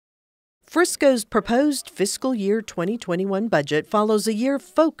Frisco's proposed fiscal year 2021 budget follows a year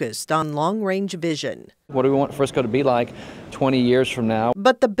focused on long-range vision. What do we want Frisco to be like 20 years from now?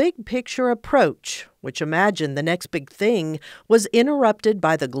 But the big picture approach, which imagined the next big thing, was interrupted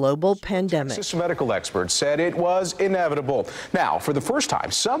by the global pandemic. Texas medical experts said it was inevitable. Now, for the first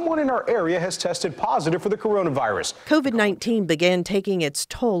time, someone in our area has tested positive for the coronavirus. COVID-19 began taking its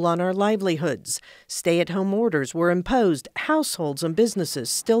toll on our livelihoods. Stay-at-home orders were imposed. Households and businesses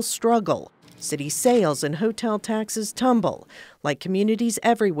still struggle. City sales and hotel taxes tumble. Like communities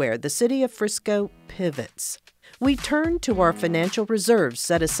everywhere, the City of Frisco pivots. We turn to our financial reserves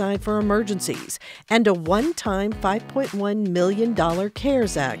set aside for emergencies and a one-time $5.1 million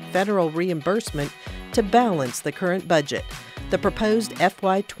CARES Act federal reimbursement to balance the current budget. The proposed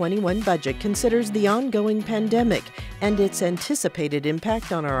FY21 budget considers the ongoing pandemic and its anticipated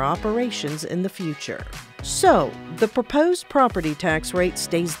impact on our operations in the future. So, the proposed property tax rate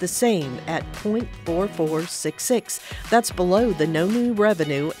stays the same at 0.4466. That's below the no new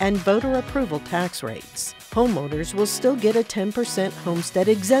revenue and voter approval tax rates. Homeowners will still get a 10% homestead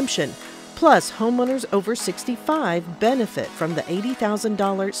exemption. Plus, homeowners over 65 benefit from the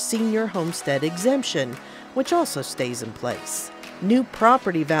 $80,000 senior homestead exemption, which also stays in place. New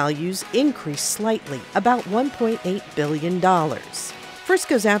property values increase slightly, about $1.8 billion.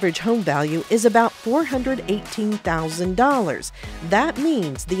 Frisco's average home value is about $418,000. That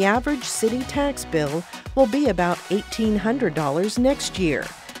means the average city tax bill will be about $1,800 next year.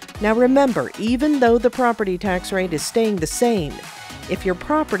 Now remember, even though the property tax rate is staying the same, if your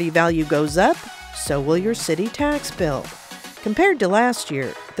property value goes up, so will your city tax bill. Compared to last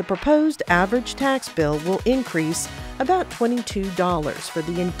year, the proposed average tax bill will increase about $22 for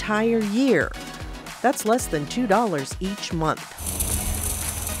the entire year. That's less than $2 each month.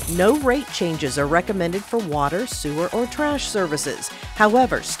 No rate changes are recommended for water, sewer, or trash services.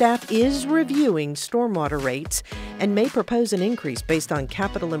 However, staff is reviewing stormwater rates and may propose an increase based on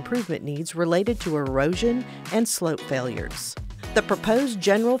capital improvement needs related to erosion and slope failures. The proposed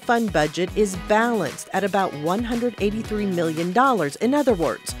general fund budget is balanced at about $183 million. In other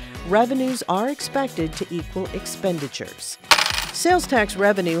words, revenues are expected to equal expenditures. Sales tax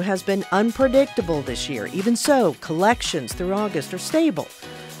revenue has been unpredictable this year. Even so, collections through August are stable,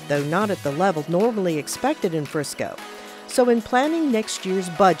 though not at the level normally expected in Frisco. So in planning next year's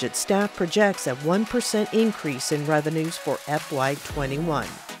budget, staff projects a 1% increase in revenues for FY21.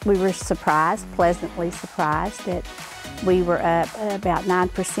 We were pleasantly surprised that we were up about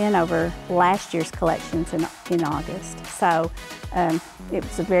 9% over last year's collections in August. So it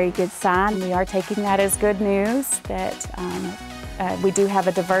was a very good sign. We are taking that as good news that we do have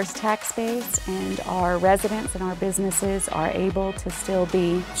a diverse tax base, and our residents and our businesses are able to still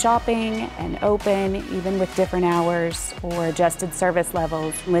be shopping and open even with different hours or adjusted service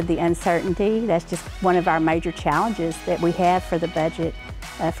levels. With the uncertainty, that's just one of our major challenges that we have for the budget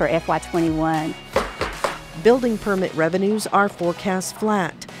for FY21. Building permit revenues are forecast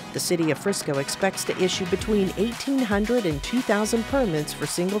flat. The City of Frisco expects to issue between 1,800 and 2,000 permits for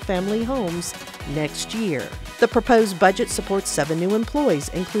single-family homes next year. The proposed budget supports 7 new employees,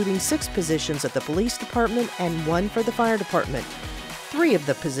 including 6 positions at the police department and 1 for the fire department. 3 of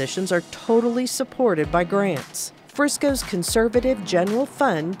the positions are totally supported by grants. Frisco's conservative general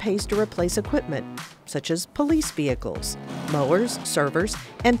fund pays to replace equipment, such as police vehicles, mowers, servers,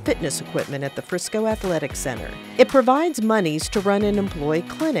 and fitness equipment at the Frisco Athletic Center. It provides monies to run an employee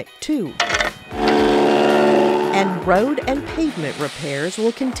clinic, too. And road and pavement repairs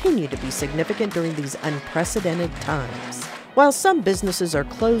will continue to be significant during these unprecedented times. While some businesses are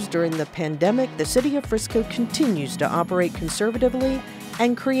closed during the pandemic, the City of Frisco continues to operate conservatively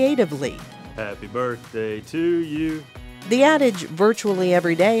and creatively. Happy birthday to you. The adage, virtually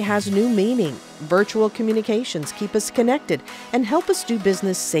every day, has new meaning. Virtual communications keep us connected and help us do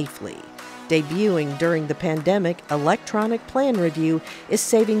business safely. Debuting during the pandemic, electronic plan review is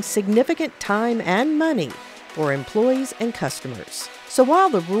saving significant time and money for employees and customers. So while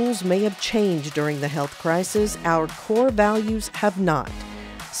the rules may have changed during the health crisis, our core values have not.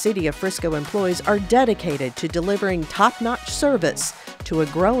 City of Frisco employees are dedicated to delivering top-notch service to a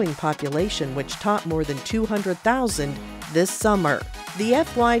growing population which topped more than 200,000 this summer. The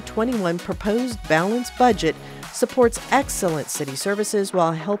FY21 proposed balanced budget supports excellent city services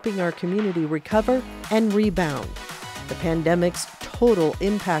while helping our community recover and rebound. The pandemic's total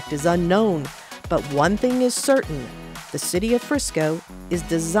impact is unknown, but one thing is certain: the City of Frisco is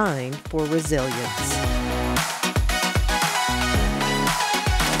designed for resilience.